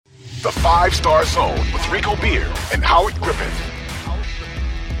the 5 Star Zone with Rico Beard and Howard Griffith.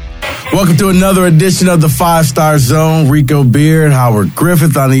 Welcome to another edition of the 5 Star Zone. Rico Beard, Howard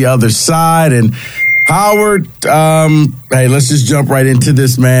Griffith on the other side. And Howard, hey, let's just jump right into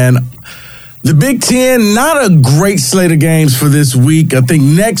this, man. The Big Ten, not a great slate of games for this week. I think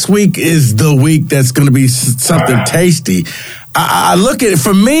next week is the week that's going to be something tasty. I look at it,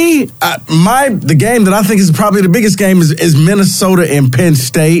 for me, the game that I think is probably the biggest game is Minnesota and Penn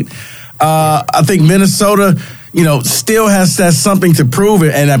State. I think Minnesota, still has something to prove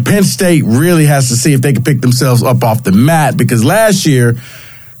it, and Penn State really has to see if they can pick themselves up off the mat, because last year,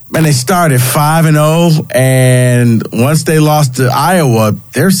 man, they started 5-0, and once they lost to Iowa,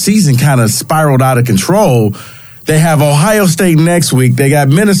 their season kind of spiraled out of control. They have Ohio State next week. They got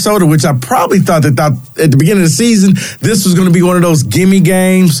Minnesota, which I probably thought at the beginning of the season, this was going to be one of those gimme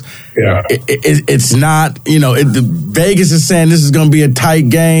games. Yeah. It's not. Vegas is saying this is going to be a tight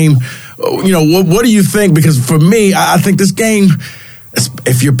game. What do you think? Because for me, I think this game,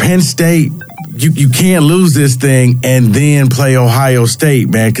 if you're Penn State, you can't lose this thing and then play Ohio State,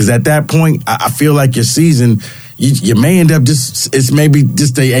 man, because at that point, I feel like your season, you may end up it's maybe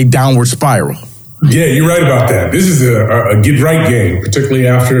just a downward spiral. Yeah, you're right about that. This is a get-right game, particularly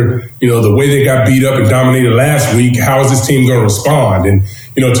after, the way they got beat up and dominated last week. How is this team going to respond? And,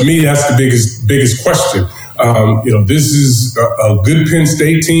 to me, that's the biggest question. This is a good Penn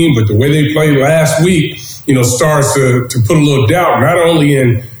State team, but the way they played last week, starts to put a little doubt, not only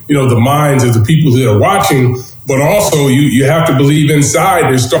in, the minds of the people that are watching, but also you have to believe inside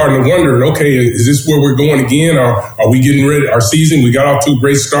they're starting to wonder, okay, is this where we're going again? Or are we getting ready? Our season, we got off to a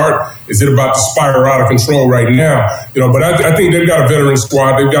great start. Is it about to spiral out of control right now? But I think they've got a veteran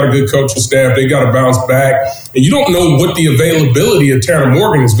squad. They've got a good coaching staff. They've got to bounce back. And you don't know what the availability of Tanner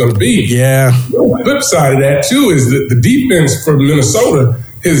Morgan is going to be. Yeah. The flip side of that, too, is that the defense for Minnesota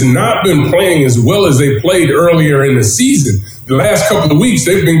has not been playing as well as they played earlier in the season. The last couple of weeks,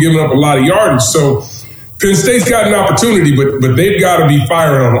 they've been giving up a lot of yardage. So Penn State's got an opportunity, but they've got to be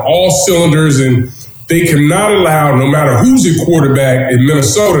firing on all cylinders, and they cannot allow, no matter who's at quarterback in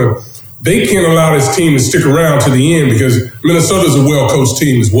Minnesota, they can't allow this team to stick around to the end, because Minnesota's a well-coached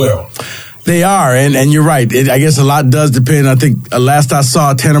team as well. They are, and you're right. I guess a lot does depend. I think last I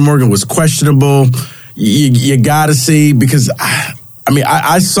saw, Tanner Morgan was questionable. You got to see, because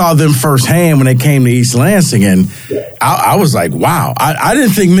I saw them firsthand when they came to East Lansing, and I was like, wow. I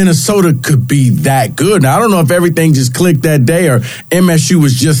didn't think Minnesota could be that good. Now, I don't know if everything just clicked that day or MSU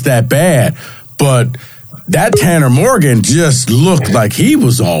was just that bad, but that Tanner Morgan just looked like he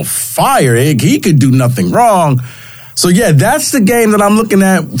was on fire. He could do nothing wrong. So, yeah, that's the game that I'm looking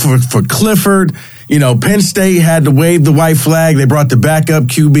at for Clifford. Penn State had to wave the white flag. They brought the backup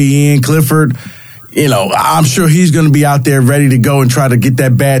QB in, Clifford. I'm sure he's going to be out there ready to go and try to get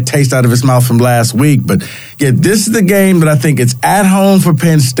that bad taste out of his mouth from last week. But, yeah, this is the game that I think it's at home for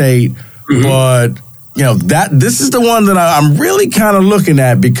Penn State. Mm-hmm. But, this is the one that I'm really kind of looking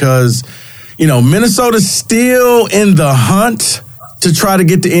at, because, Minnesota's still in the hunt to try to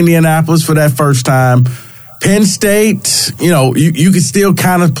get to Indianapolis for that first time. Penn State, you can still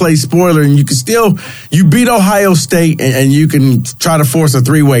kind of play spoiler, and you beat Ohio State, and you can try to force a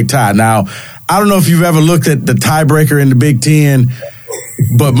 3-way tie. Now, I don't know if you've ever looked at the tiebreaker in the Big Ten,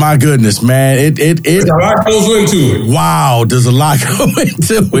 but my goodness, man, a lot goes into it. Wow, there's a lot go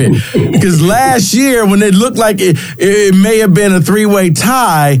into it. Because last year, when it looked like it may have been a 3-way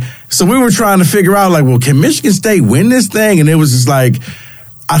tie, so we were trying to figure out, well, can Michigan State win this thing? And it was just like,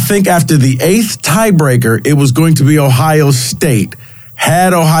 I think after the 8th tiebreaker, it was going to be Ohio State.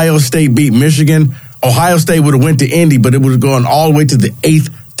 Had Ohio State beat Michigan, Ohio State would have went to Indy, but it would have gone all the way to the 8th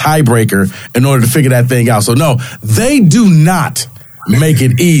tiebreaker in order to figure that thing out. So, no, they do not make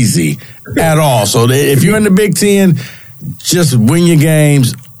it easy at all. So, if you're in the Big Ten, just win your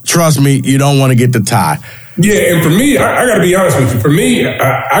games. Trust me, you don't want to get the tie. Yeah, and for me, I got to be honest with you. For me,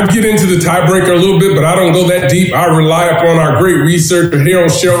 I get into the tiebreaker a little bit, but I don't go that deep. I rely upon our great researcher,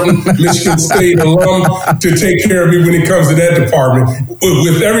 Harold Shelton, Michigan State alum, to take care of me when it comes to that department.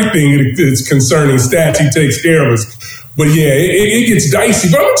 With everything that's concerning stats, he takes care of us. But yeah, it gets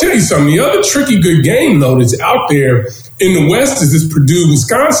dicey. But I'm going to tell you something. The other tricky good game, though, that's out there in the West is this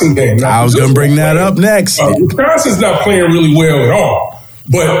Purdue-Wisconsin game. Now, I was going to bring that up next. Wisconsin's not playing really well at all.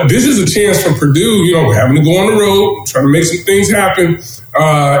 But this is a chance for Purdue, having to go on the road, trying to make some things happen,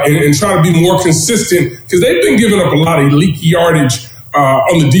 and trying to be more consistent, because they've been giving up a lot of leaky yardage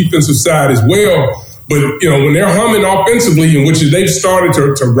on the defensive side as well. But, when they're humming offensively, in which they've started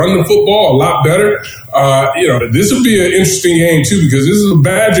to run the football a lot better, this will be an interesting game, too, because this is a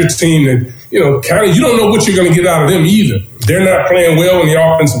Badger team that, kind of you don't know what you're going to get out of them either. They're not playing well in the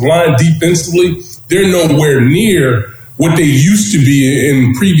offensive line defensively. They're nowhere near what they used to be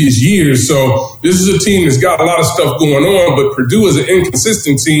in previous years. So this is a team that's got a lot of stuff going on, but Purdue is an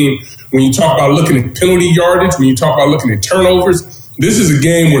inconsistent team when you talk about looking at penalty yardage, when you talk about looking at turnovers. This is a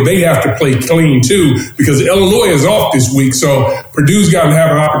game where they have to play clean, too, because Illinois is off this week. So Purdue's got to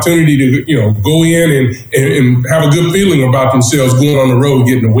have an opportunity to, go in and have a good feeling about themselves going on the road,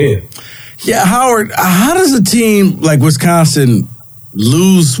 getting a win. Yeah, Howard, how does a team like Wisconsin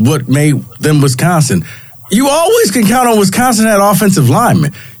lose what made them Wisconsin? You always can count on Wisconsin had offensive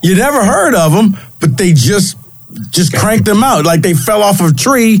linemen. You never heard of them, but they just cranked them out. Like they fell off a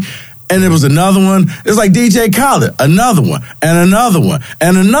tree. And there was another one. It's like DJ Khaled, another one, and another one,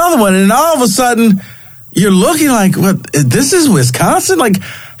 and another one. And all of a sudden, you're looking like, what? This is Wisconsin? Like,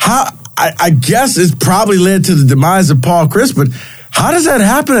 how? I guess it's probably led to the demise of Paul Chryst, but how does that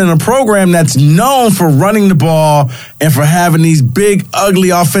happen in a program that's known for running the ball and for having these big, ugly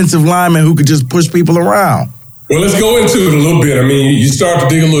offensive linemen who could just push people around? Well, let's go into it a little bit. I mean, you start to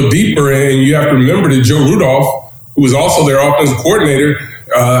dig a little deeper, and you have to remember that Joe Rudolph, who was also their offensive coordinator,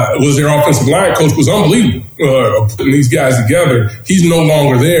 was their offensive line coach, was unbelievable putting these guys together. He's no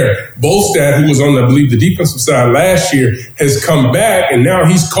longer there. Bolstad, who was on, I believe, the defensive side last year, has come back, and now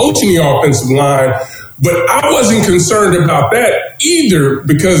he's coaching the offensive line. But I wasn't concerned about that either,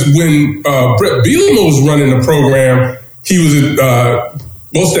 because when Brett Bielema was running the program, he was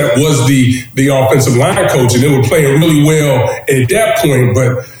Bolstad was the offensive line coach, and they were playing really well at that point.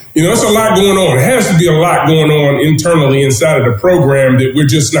 But it's a lot going on. It has to be a lot going on internally inside of the program that we're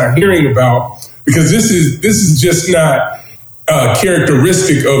just not hearing about, because this is just not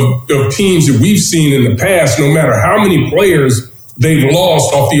characteristic of teams that we've seen in the past. No matter how many players they've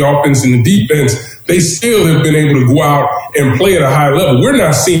lost off the offense and the defense, they still have been able to go out and play at a high level. We're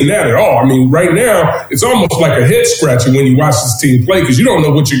not seeing that at all. I mean, right now, it's almost like a head scratcher when you watch this team play, because you don't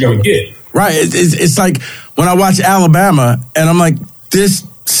know what you're going to get. Right. It's like when I watch Alabama, and I'm like, this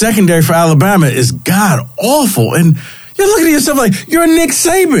secondary for Alabama is god awful, and you're looking at yourself like you're Nick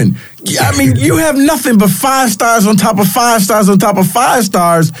Saban. I mean, you have nothing but 5 stars on top of 5 stars on top of 5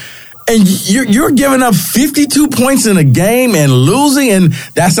 stars, and you're giving up 52 points in a game and losing, and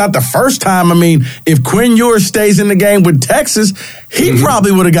that's not the first time. I mean, if Quinn Ewers stays in the game with Texas, he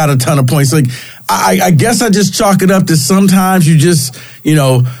probably would have got a ton of points. Like, I guess I just chalk it up to sometimes you just,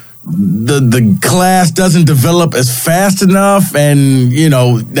 the class doesn't develop as fast enough, and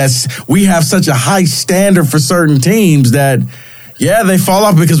we have such a high standard for certain teams that they fall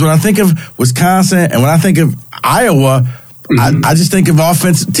off. Because when I think of Wisconsin and when I think of Iowa, I just think of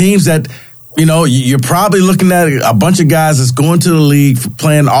offensive teams that you're probably looking at a bunch of guys that's going to the league for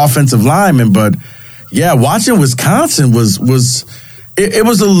playing offensive linemen. But watching Wisconsin was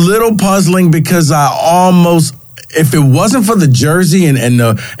a little puzzling, because I almost, if it wasn't for the jersey and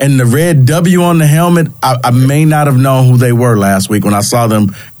the red W on the helmet, I may not have known who they were last week when I saw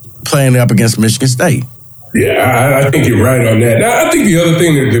them playing up against Michigan State. Yeah, I think you're right on that. Now, I think the other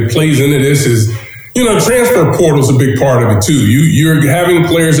thing that plays into this is, transfer portal is a big part of it too. You're having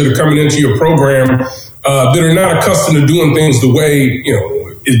players that are coming into your program that are not accustomed to doing things the way,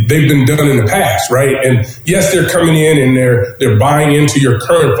 they've been done in the past, right? And yes, they're coming in and they're buying into your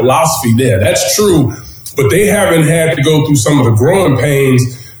current philosophy there. That's true. But they haven't had to go through some of the growing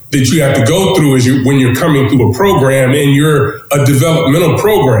pains that you have to go through when you're coming through a program and you're a developmental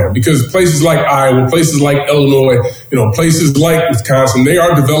program. Because places like Iowa, places like Illinois, places like Wisconsin, they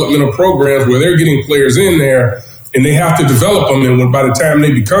are developmental programs where they're getting players in there and they have to develop them. And by the time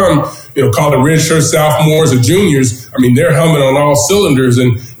they become, call it redshirt sophomores or juniors, I mean, they're humming on all cylinders.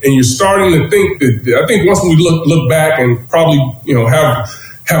 And you're starting to think that, I think once we look back and probably,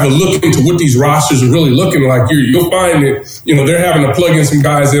 have a look into what these rosters are really looking like, you'll find that, they're having to plug in some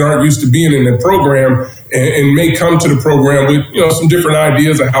guys that aren't used to being in the program and may come to the program with, some different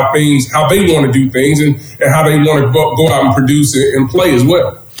ideas of how they want to do things and how they want to go out and produce and play as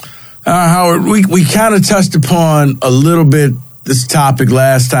well. Howard, we kind of touched upon a little bit this topic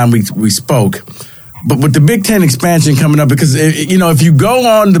last time we spoke, but with the Big Ten expansion coming up, because, if you go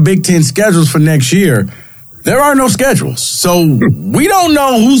on the Big Ten schedules for next year, there are no schedules. So we don't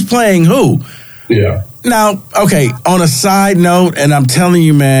know who's playing who. Yeah. Now, okay, on a side note, and I'm telling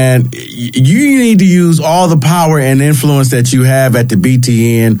you, man, you need to use all the power and influence that you have at the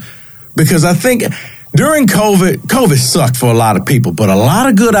BTN, because I think during COVID sucked for a lot of people, but a lot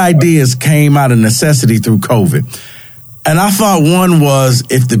of good ideas came out of necessity through COVID. And I thought one was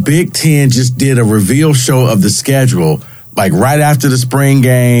if the Big Ten just did a reveal show of the schedule, like right after the spring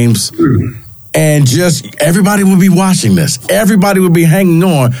games, and just everybody would be watching this. Everybody would be hanging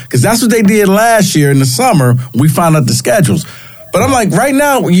on, because that's what they did last year in the summer. We found out the schedules. But I'm like, right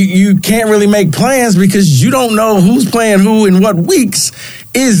now, you can't really make plans because you don't know who's playing who in what weeks.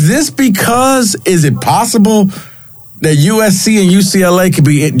 Is it possible that USC and UCLA could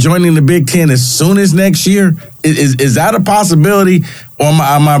be joining the Big Ten as soon as next year? Is that a possibility, or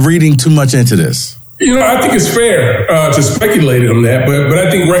am I reading too much into this? I think it's fair to speculate on that, but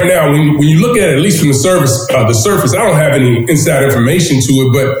I think right now, when you look at it, at least from the surface, I don't have any inside information to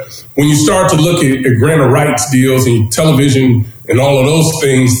it, but when you start to look at grant of rights deals and television and all of those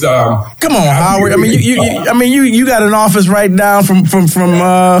things, come on, Howard. You got an office right down from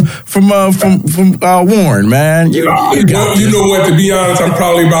Warren, man. You know what? To be honest, I'm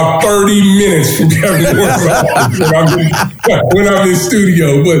probably about 30 minutes from Kevin Warren's office when I'm in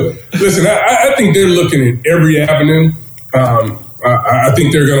studio. But listen, I think they're looking at every avenue. I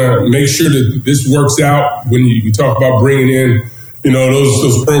think they're going to make sure that this works out when you talk about bringing in,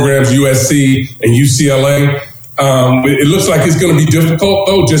 those programs, USC and UCLA. It looks like it's going to be difficult,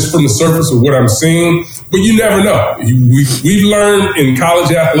 though, just from the surface of what I'm seeing. But you never know. We've learned in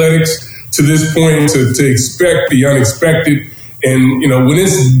college athletics to this point to expect the unexpected. And, when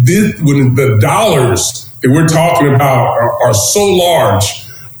the dollars that we're talking about are so large,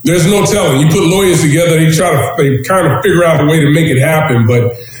 there's no telling. You put lawyers together, they kind of figure out a way to make it happen.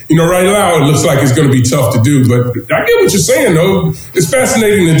 But, right now it looks like it's going to be tough to do. But I get what you're saying, though. It's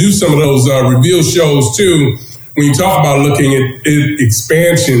fascinating to do some of those reveal shows, too, when you talk about looking at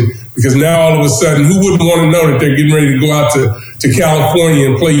expansion, because now all of a sudden, who wouldn't want to know that they're getting ready to go out to California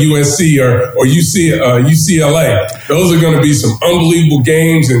and play USC or UCLA? Those are going to be some unbelievable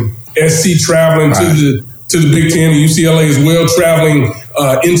games, and SC traveling to the Big Ten, and UCLA as well, traveling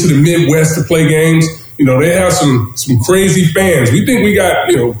into the Midwest to play games. They have some crazy fans. We think we got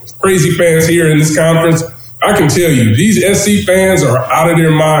crazy fans here in this conference. I can tell you, these SC fans are out of their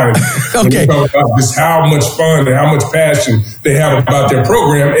mind. Okay. About just how much fun and how much passion they have about their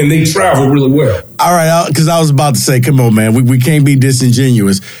program, and they travel really well. All right, because I was about to say, come on, man, we can't be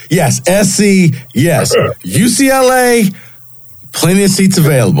disingenuous. Yes, SC, yes. UCLA, plenty of seats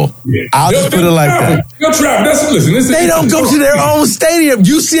available. Yeah. I'll just put it like that. They'll travel. Listen, they don't go to their own stadium.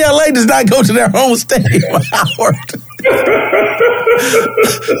 UCLA does not go to their own stadium, Howard.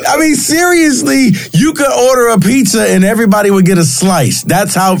 Seriously, you could order a pizza and everybody would get a slice.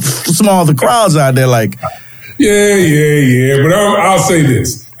 That's how small the crowds are. They're like, yeah. But I'll say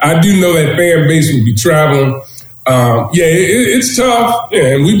this: I do know that fan base will be traveling. It's tough.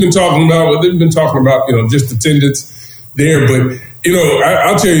 Yeah, and we've been talking about what they've been talking about. Just attendance there. But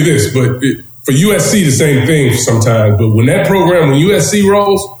I'll tell you this: but for USC, the same thing sometimes. But when USC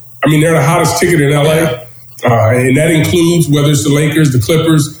rolls, they're the hottest ticket in LA. Yeah. And that includes whether it's the Lakers, the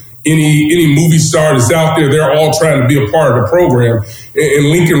Clippers, any movie star that's out there. They're all trying to be a part of the program. And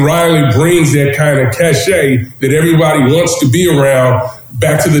Lincoln Riley brings that kind of cachet that everybody wants to be around.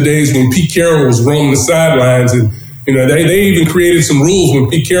 Back to the days when Pete Carroll was roaming the sidelines, and they even created some rules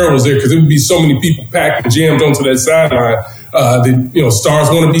when Pete Carroll was there, because there would be so many people packed and jammed onto that sideline. That stars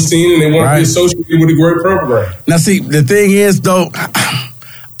want to be seen and they want to be associated with a great program. Now, see, the thing is, though,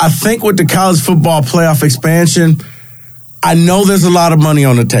 I think with the college football playoff expansion, I know there's a lot of money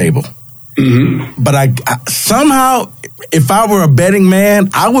on the table. Mm-hmm. But I somehow, if I were a betting man,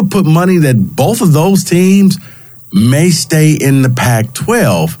 I would put money that both of those teams may stay in the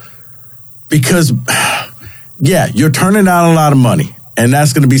Pac-12, because, you're turning down a lot of money, and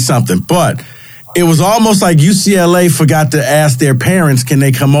that's going to be something. But it was almost like UCLA forgot to ask their parents, can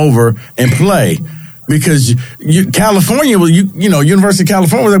they come over and play? Because California, University of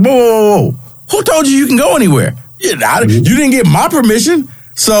California was like, whoa. Who told you can go anywhere? You didn't get my permission.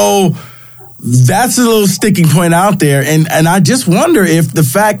 So that's a little sticking point out there. And I just wonder if the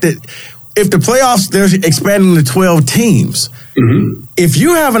fact that if the playoffs, they're expanding to 12 teams. Mm-hmm. If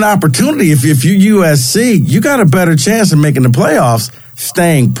you have an opportunity, if you USC, you got a better chance of making the playoffs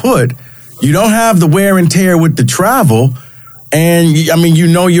staying put. You don't have the wear and tear with the travel. And,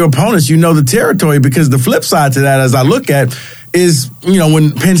 your opponents, the territory, because the flip side to that, as I look at, is,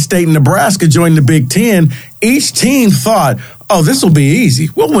 when Penn State and Nebraska joined the Big Ten, each team thought, this will be easy.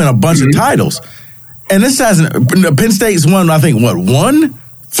 We'll win a bunch of titles. And this hasn't, Penn State's won, I think, one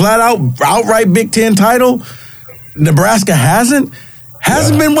outright Big Ten title? Nebraska hasn't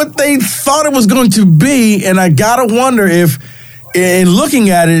been what they thought it was going to be. And I got to wonder if, in looking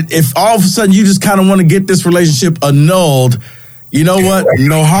at it, if all of a sudden you just kind of want to get this relationship annulled. You know what?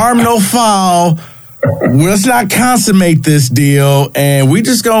 No harm, no foul. let's not consummate this deal, and we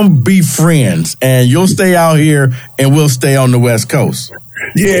just gonna be friends, and you'll stay out here, and we'll stay on the West Coast.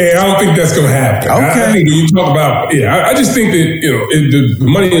 Yeah, I don't think that's going to happen. Okay. I think when you talk about, I just think that the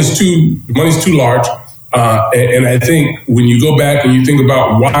money's too large, and I think when you go back and you think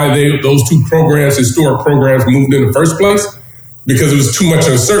about why those two programs, historic programs, moved in the first place, because it was too much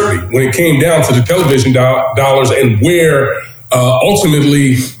uncertainty when it came down to the television dollars and where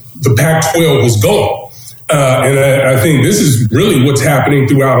ultimately the Pac-12 was going. And I think this is really what's happening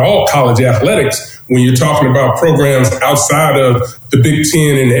throughout all college athletics. When you're talking about programs outside of the Big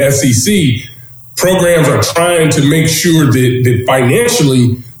Ten and the SEC, programs are trying to make sure that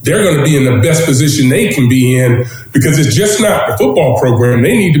financially they're going to be in the best position they can be in, because it's just not the football program.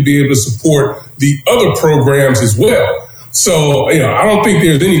 They need to be able to support the other programs as well. So, I don't think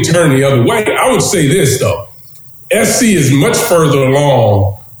there's any turn the other way. I would say this, though. SC is much further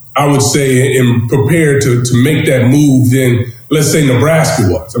along, I would say, and prepared to make that move than, let's say, Nebraska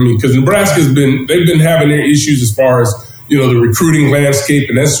was. I mean, because they've been having their issues as far as, the recruiting landscape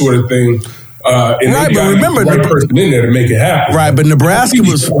and that sort of thing. And right, but remember, the right person in there to make it happen. Right, but Nebraska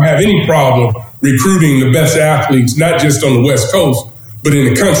don't have any problem recruiting the best athletes, not just on the West Coast, but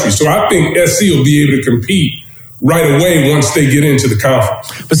in the country. So I think SC will be able to compete right away once they get into the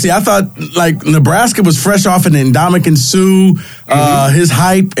conference. But see, I thought Nebraska was fresh off an Ndamukong Suh, his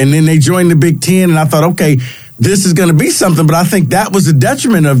hype, and then they joined the Big Ten, and I thought, okay, this is going to be something. But I think that was a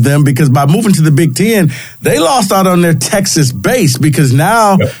detriment of them, because by moving to the Big Ten, they lost out on their Texas base, because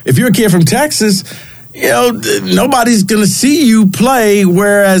now if you're a kid from Texas, nobody's going to see you play,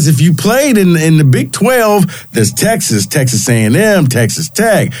 whereas if you played in the Big 12, there's Texas A&M, Texas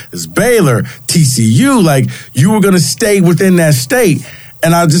Tech, there's Baylor, TCU, you were going to stay within that state.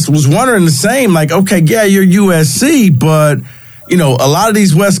 And I just was wondering the same, okay, yeah, you're USC, but, a lot of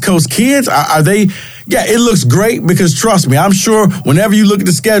these West Coast kids, are they, yeah, it looks great, because trust me, I'm sure whenever you look at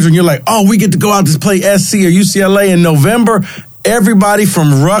the schedule and you're like, oh, we get to go out to play SC or UCLA in November, everybody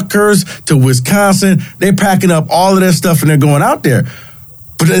from Rutgers to Wisconsin, they're packing up all of their stuff and they're going out there.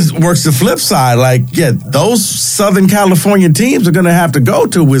 But it works the flip side. Those Southern California teams are going to have to go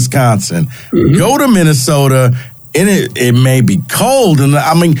to Wisconsin, go to Minnesota, and it may be cold. And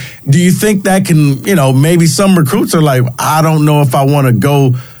I mean, do you think that can, maybe some recruits are like, I don't know if I want to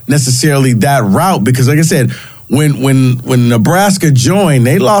go necessarily that route, because like I said, when Nebraska joined,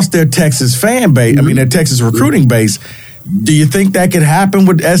 they lost their Texas fan base, their Texas recruiting base. Do you think that could happen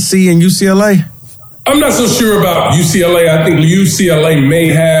with SC and UCLA? I'm not so sure about UCLA. I think UCLA may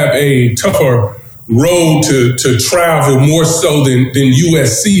have a tougher road to travel more so than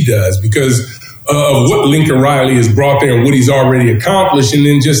USC does, because of what Lincoln Riley has brought there and what he's already accomplished, and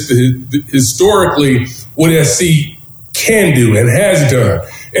then just historically what SC can do and has done.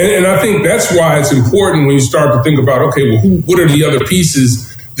 And I think that's why it's important when you start to think about, okay, well, what are the other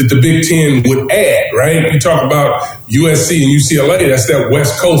pieces that the Big Ten would add, right? You talk about USC and UCLA, that's that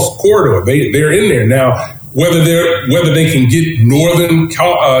West Coast corridor. They're in there now. Whether they can get Northern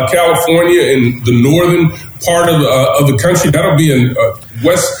California and the northern part of the country, that'll be in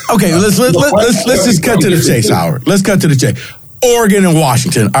West. Okay, let's just cut to the chase, Howard. Let's cut to the chase. Oregon and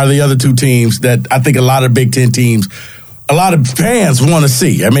Washington are the other two teams that I think a lot of Big Ten teams, a lot of fans want to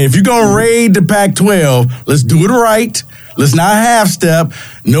see. I mean, if you're going to raid the Pac-12, let's do it right. Let's not half-step.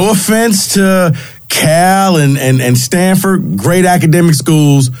 No offense to Cal and Stanford, great academic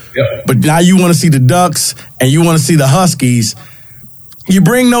schools. Yep. But now you want to see the Ducks and you want to see the Huskies. You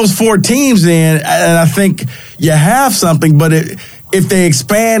bring those four teams in, and I think you have something. But if they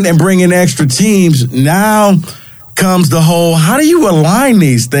expand and bring in extra teams, now comes the whole, how do you align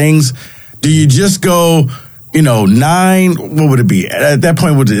these things? Do you just go, 9, what would it be? At that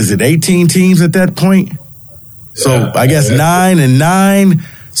point, is it 18 teams at that point? So I guess 9 and 9.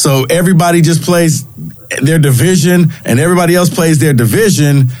 So everybody just plays their division and everybody else plays their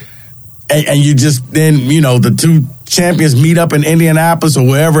division. And you just then, the two champions meet up in Indianapolis or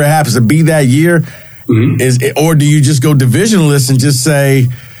wherever it happens to be that year. Mm-hmm. Or do you just go divisionless and just say,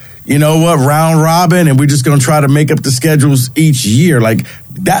 you know what, round robin, and we're just going to try to make up the schedules each year? Like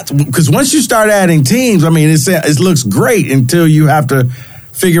that's because once you start adding teams, it looks great until you have to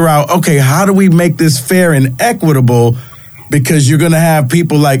figure out, okay, how do we make this fair and equitable? Because you're going to have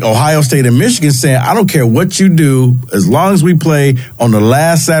people like Ohio State and Michigan saying, I don't care what you do, as long as we play on the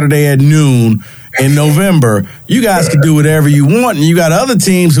last Saturday at noon in November, you guys can do whatever you want. And you got other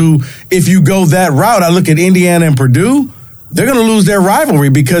teams who, if you go that route, I look at Indiana and Purdue, they're going to lose their rivalry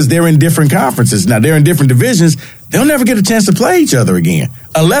because they're in different conferences. Now, they're in different divisions. They'll never get a chance to play each other again,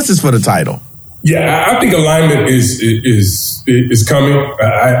 unless it's for the title. Yeah, I think alignment is coming.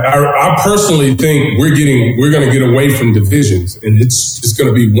 I personally think we're going to get away from divisions, and it's just going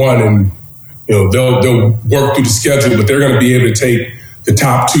to be one. And they'll work through the schedule, but they're going to be able to take the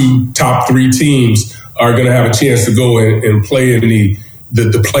top three teams are going to have a chance to go and play in the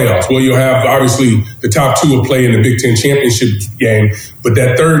playoffs. Well, you'll have obviously the top two will play in the Big Ten championship game, but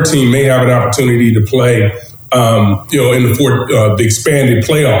that third team may have an opportunity to play. In the expanded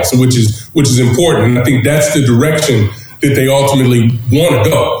playoffs, which is important. And I think that's the direction that they ultimately want to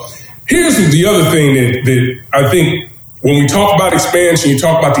go. Here's the other thing that I think when we talk about expansion, you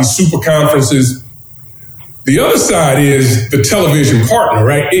talk about these super conferences. The other side is the television partner,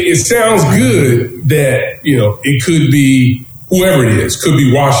 right? It sounds good that, it could be whoever it is. Could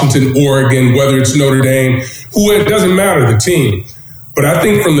be Washington, Oregon, whether it's Notre Dame, it doesn't matter, the team. But I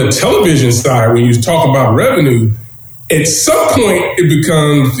think from the television side, when you talk about revenue, at some point you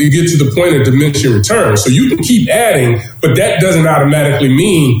get to the point of diminishing returns. So you can keep adding, but that doesn't automatically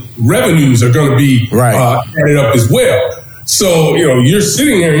mean revenues are going to be added up as well. So, you're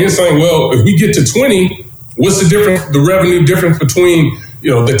sitting there and you're saying, well, if we get to 20, what's the revenue difference between,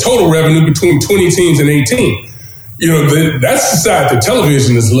 the total revenue between 20 teams and 18? That's the side the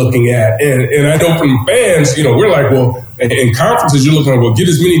television is looking at. And I know from fans, we're like, well, in conferences, you're looking at, well, get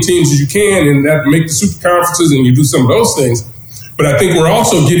as many teams as you can and that make the super conferences and you do some of those things. But I think we're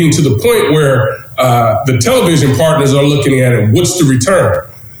also getting to the point where the television partners are looking at it. What's the return?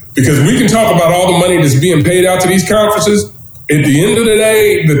 Because we can talk about all the money that's being paid out to these conferences. At the end of the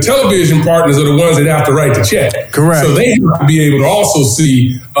day, the television partners are the ones that have to write the check. Correct. So they have to be able to also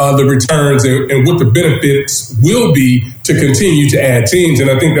see the returns and what the benefits will be to continue to add teams. And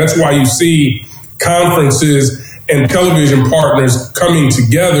I think that's why you see conferences and television partners coming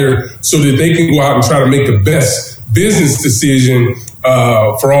together so that they can go out and try to make the best business decision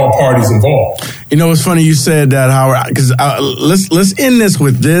for all parties involved. It's funny you said that, Howard, because let's end this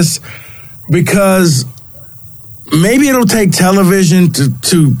with this, because maybe it'll take television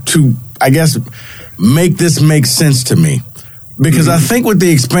to I guess make this make sense to me, because I think with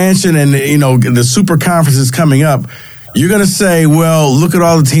the expansion and the super conferences coming up, you're going to say, well, look at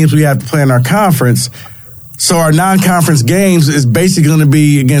all the teams we have to play in our conference. So our non-conference games is basically going to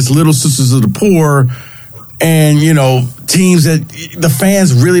be against Little Sisters of the Poor and, teams that the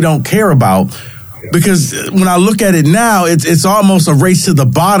fans really don't care about. Because when I look at it now, it's almost a race to the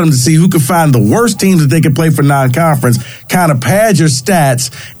bottom to see who can find the worst teams that they can play for non-conference, kind of pad your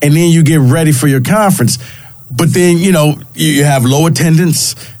stats, and then you get ready for your conference. But then, you have low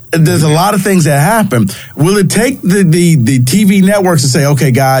attendance. There's a lot of things that happen. Will it take the TV networks to say,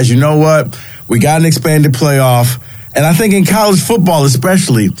 okay, guys, you know what? We got an expanded playoff. And I think in college football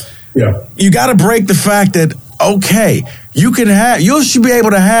especially, you got to break the fact that, okay, you should be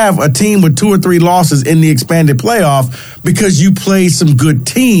able to have a team with 2 or 3 losses in the expanded playoff because you play some good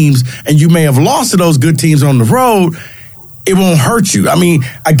teams and you may have lost to those good teams on the road. It won't hurt you. I mean,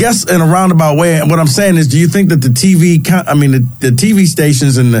 I guess in a roundabout way, what I'm saying is, do you think that the TV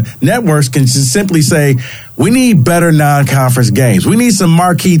stations and the networks can just simply say, we need better non-conference games. We need some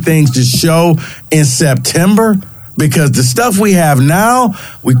marquee things to show in September, because the stuff we have now,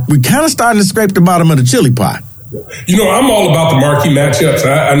 we kind of starting to scrape the bottom of the chili pot. I'm all about the marquee matchups.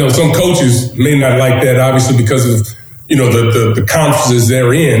 I know some coaches may not like that, obviously, because of, the conferences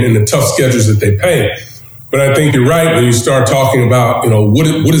they're in and the tough schedules that they play. But I think you're right when you start talking about, what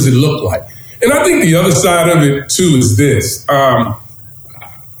does it look like? And I think the other side of it, too, is this. I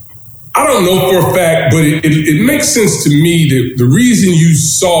don't know for a fact, but it makes sense to me that the reason you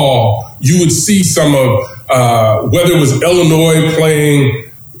would see some of, whether it was Illinois playing,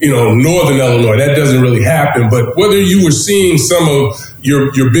 Northern Illinois, that doesn't really happen. But whether you were seeing some of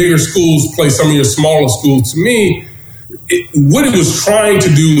your bigger schools play some of your smaller schools, to me, what it was trying to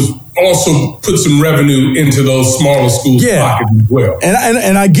do was also put some revenue into those smaller schools' pockets as well.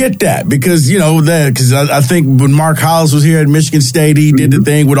 And I get that, because, because I think when Mark Hollis was here at Michigan State, he did the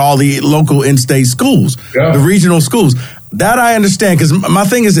thing with all the local in-state schools, the regional schools. That I understand, because my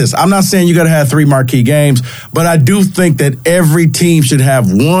thing is this. I'm not saying you got to have 3 marquee games, but I do think that every team should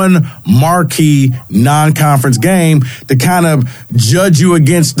have one marquee non-conference game to kind of judge you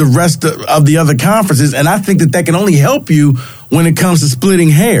against the rest of the other conferences. And I think that can only help you when it comes to splitting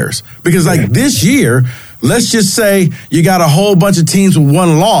hairs. Because this year, let's just say you got a whole bunch of teams with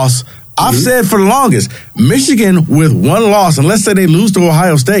 1 loss. I've said for the longest, Michigan with 1 loss, and let's say they lose to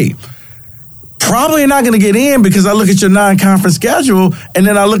Ohio State, probably not going to get in, because I look at your non-conference schedule and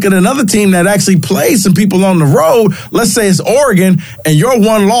then I look at another team that actually plays some people on the road. Let's say it's Oregon, and your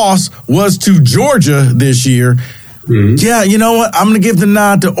 1 loss was to Georgia this year. Yeah, you know what? I'm going to give the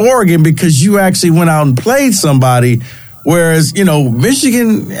nod to Oregon because you actually went out and played somebody, whereas,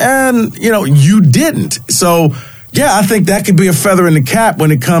 Michigan, and, you didn't. So, yeah, I think that could be a feather in the cap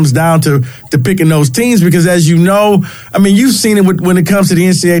when it comes down to picking those teams because, as you know, you've seen it when it comes to the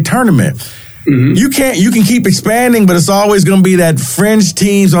NCAA tournament. You can keep expanding, but it's always going to be that fringe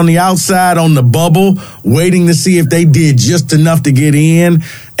teams on the outside on the bubble waiting to see if they did just enough to get in.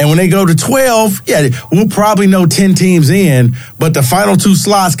 And when they go to 12, we'll probably know 10 teams in, but the final 2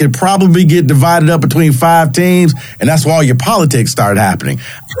 slots could probably get divided up between 5 teams, and that's why all your politics start happening.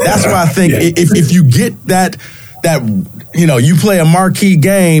 That's why I think if you get that you play a marquee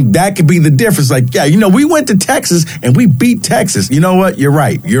game, that could be the difference. Like, we went to Texas and we beat Texas. You know what? You're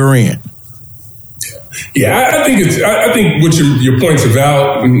right. You're in. Yeah, I think what your points are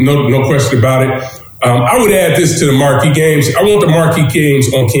valid. No question about it. I would add this to the marquee games. I want the marquee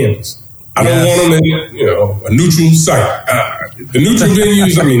games on campus. I don't want them in a neutral site. The neutral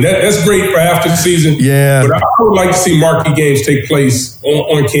venues. That's great for after the season. Yeah, but I would like to see marquee games take place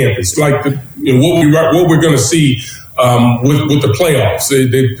on campus, like what we're going to see with the playoffs.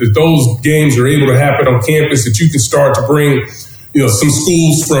 That those games are able to happen on campus. That you can start to bring some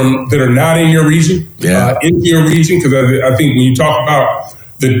schools that are not in your region, into your region. Because I think when you talk about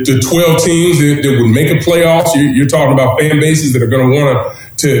the 12 teams that would make a playoffs, you're talking about fan bases that are going to want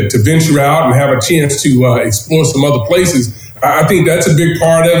to venture out and have a chance to explore some other places. I think that's a big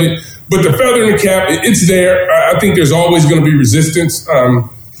part of it. But the feather in the cap, it's there. I think there's always going to be resistance,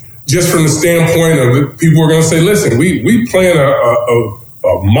 just from the standpoint of people are going to say, listen, we plan a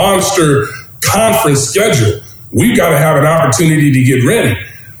monster conference schedule. We've got to have an opportunity to get ready.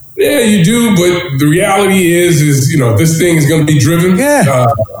 Yeah, you do, but the reality is this thing is going to be driven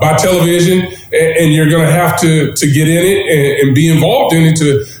by television, and you're going to have to get in it and be involved in it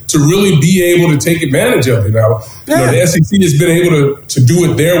to really be able to take advantage of it. Now, the SEC has been able to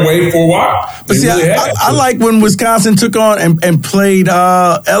do it their way for a while. But I like when Wisconsin took on and played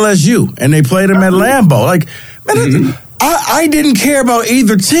LSU, and they played them at Lambeau. Like, man, I didn't care about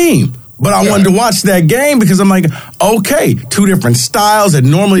either team. But I wanted to watch that game because I'm like, okay, 2 different styles that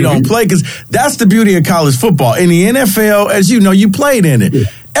normally don't play, because that's the beauty of college football. In the NFL, as you know, you played in it.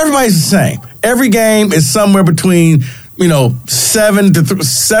 Everybody's the same. Every game is somewhere between 7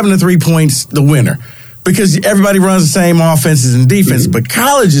 to 3 points the winner, because everybody runs the same offenses and defense. But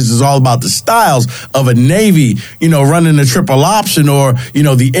colleges is all about the styles of a Navy, running the triple option, or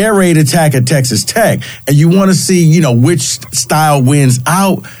the air raid attack at Texas Tech, and you want to see which style wins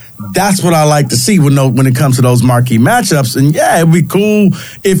out. That's what I like to see when it comes to those marquee matchups. And it'd be cool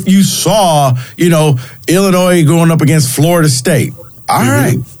if you saw, Illinois going up against Florida State. All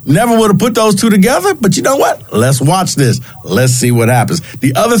right. Never would have put those 2 together, but you know what? Let's watch this. Let's see what happens.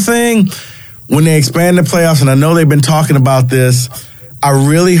 The other thing, when they expand the playoffs, and I know they've been talking about this, I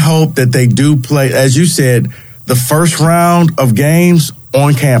really hope that they do play, as you said, the first round of games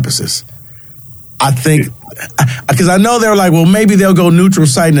on campuses. I think, because I know they're like, well, maybe they'll go neutral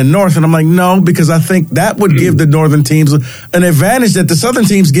site in the north. And I'm like, no, because I think that would give the northern teams an advantage that the southern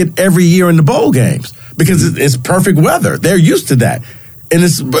teams get every year in the bowl games, because it's perfect weather. They're used to that. And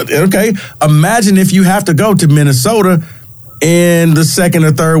okay, imagine if you have to go to Minnesota in the 2nd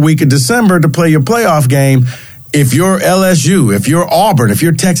or 3rd week of December to play your playoff game. If you're LSU, if you're Auburn, if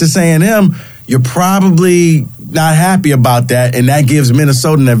you're Texas A&M, you're probably not happy about that. And that gives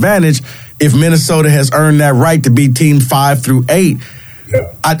Minnesota an advantage if Minnesota has earned that right to be team 5 through 8.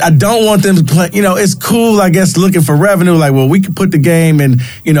 I don't want them to play, it's cool, I guess, looking for revenue. Like, well, we could put the game in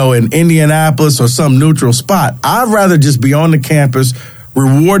Indianapolis or some neutral spot. I'd rather just be on the campus,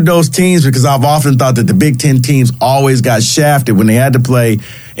 reward those teams, because I've often thought that the Big Ten teams always got shafted when they had to play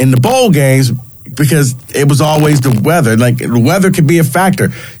in the bowl games, because it was always the weather. Like, the weather could be a factor.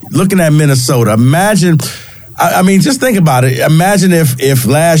 Looking at Minnesota, imagine, just think about it. Imagine if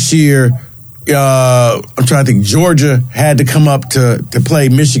last year, I'm trying to think, Georgia had to come up to play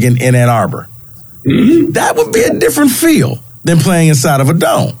Michigan in Ann Arbor. That would be a different feel than playing inside of a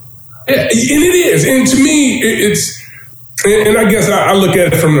dome. Yeah, and it is. And to me, and I guess I look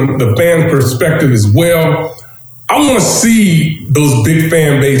at it from the fan perspective as well. I want to see those big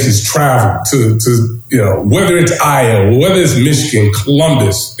fan bases travel to whether it's Iowa, whether it's Michigan,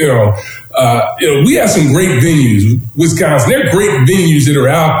 Columbus, we have some great venues. Wisconsin, there are great venues that are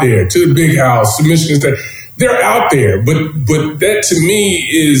out there, to the Big House, to Michigan State. They're out there, but that to me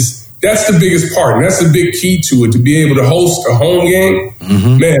that's the biggest part, and that's the big key to it, to be able to host a home game.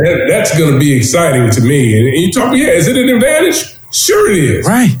 Man, that's going to be exciting to me. And you talk, is it an advantage? Sure it is.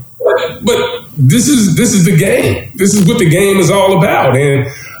 Right. But this is the game. This is what the game is all about. And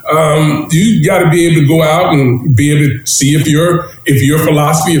you got to be able to go out and be able to see if your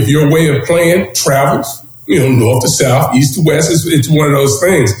philosophy, if your way of playing travels, north to south, east to west. It's one of those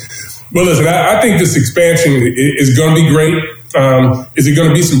things. But listen, I think this expansion is going to be great. Is it going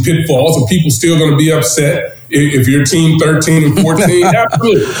to be some pitfalls? Are people still going to be upset if your team 13 and 14?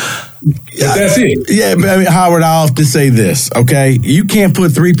 Absolutely. But that's it. Yeah, I mean, Howard, I often say this, okay? You can't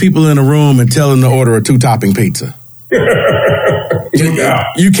put 3 people in a room and tell them to order a 2-topping pizza.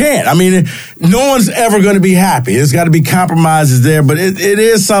 You can't. I mean, no one's ever going to be happy. There's got to be compromises there, but it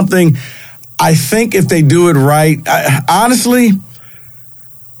is something. I think if they do it right, honestly,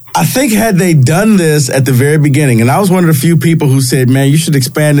 I think had they done this at the very beginning, and I was one of the few people who said, man, you should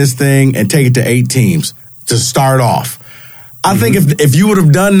expand this thing and take it to 8 teams to start off. I think if you would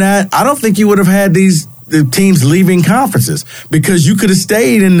have done that, I don't think you would have had the teams leaving conferences, because you could have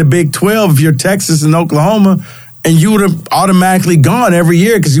stayed in the Big 12 if you're Texas and Oklahoma, and you would have automatically gone every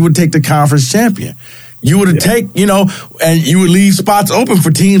year because you would take the conference champion. You would have and you would leave spots open for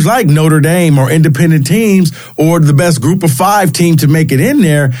teams like Notre Dame or independent teams or the best group of 5 team to make it in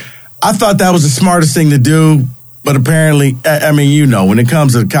there. I thought that was the smartest thing to do, but apparently, I mean, when it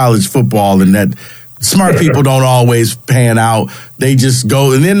comes to college football and that smart people don't always pan out. They just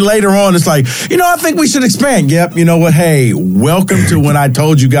go, and then later on it's like, I think we should expand. Yep, you know what? Hey, welcome to when I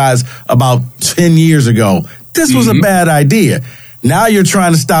told you guys about 10 years ago, this was a bad idea. Now you're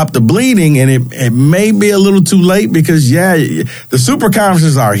trying to stop the bleeding, and it may be a little too late because, the super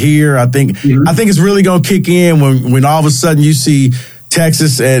conferences are here. I think it's really going to kick in when all of a sudden you see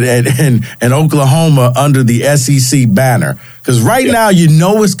Texas and Oklahoma under the SEC banner. Because right now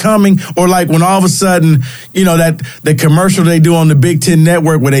it's coming. Or like when all of a sudden, that the commercial they do on the Big Ten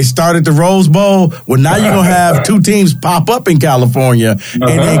Network where they started the Rose Bowl, well, now you're going to have 2 teams pop up in California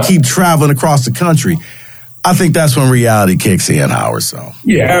and keep traveling across the country. I think that's when reality kicks in, Howard. So I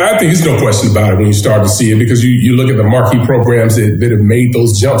think there's no question about it when you start to see it, because you look at the marquee programs that have made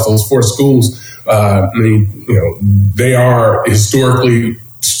those jumps, those 4 schools. They are historic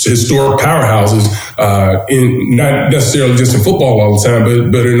powerhouses, in not necessarily just in football all the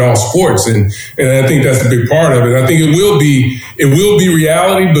time, but in all sports, and I think that's a big part of it. I think it will be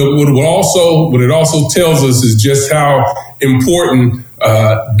reality, but what it also tells us is just how important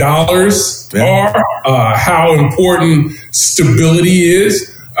dollars are, how important stability is,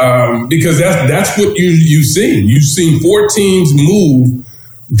 because that's what you've seen. You've seen 4 teams move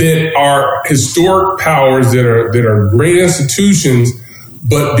that are historic powers, that are great institutions,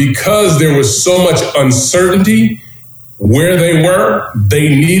 but because there was so much uncertainty where they were, they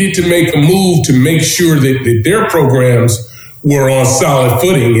needed to make a move to make sure that their programs were on solid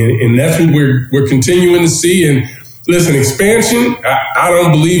footing, and that's what we're continuing to see. And listen, expansion, I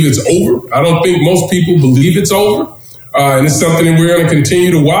don't believe it's over. I don't think most people believe it's over, and it's something that we're going to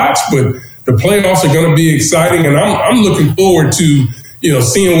continue to watch. But the playoffs are going to be exciting, and I'm looking forward to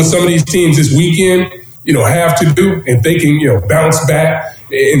seeing what some of these teams this weekend have to do, if they can bounce back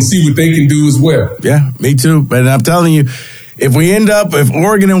and see what they can do as well. Yeah, me too. But I'm telling you, if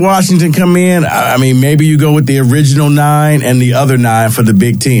Oregon and Washington come in, I mean, maybe you go with the original 9 and the other 9 for the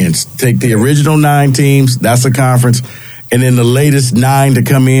Big Ten. Take the original 9 teams, that's a conference, and then the latest 9 to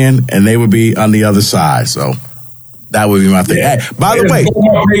come in, and they would be on the other side. So that would be my thing. Yeah. Hey, by the way,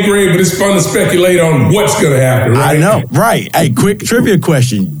 but it's fun to speculate on what's going to happen. Right? I know, right? Hey, quick trivia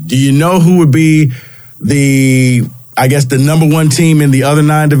question: do you know who would be the number 1 team in the other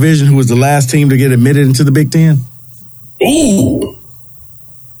 9 division? Who was the last team to get admitted into the Big Ten? Ooh.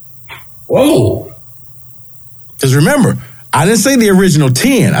 Whoa. Because remember, I didn't say the original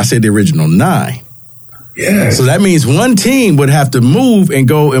 10. I said the original 9. Yeah. So that means 1 team would have to move and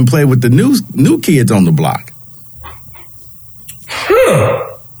go and play with the new kids on the block.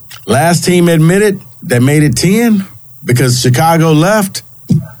 Last team admitted that made it 10 because Chicago left,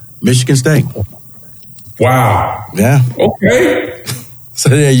 Michigan State. Wow. Yeah. Okay. So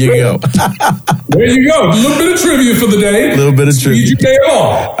there you go. There you go. A little bit of trivia for the day. A little bit of trivia. Speed your day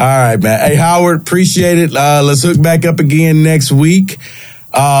off. All right, man. Hey, Howard, appreciate it. Let's hook back up again next week.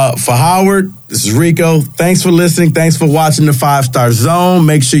 For Howard, this is Rico. Thanks for listening. Thanks for watching the 5-Star Zone.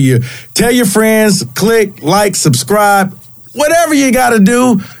 Make sure you tell your friends, click, like, subscribe, whatever you got to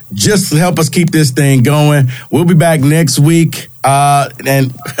do. Just to help us keep this thing going. We'll be back next week.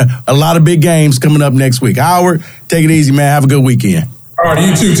 And a lot of big games coming up next week. Howard, take it easy, man. Have a good weekend. All right,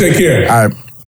 you too. Take care. All right.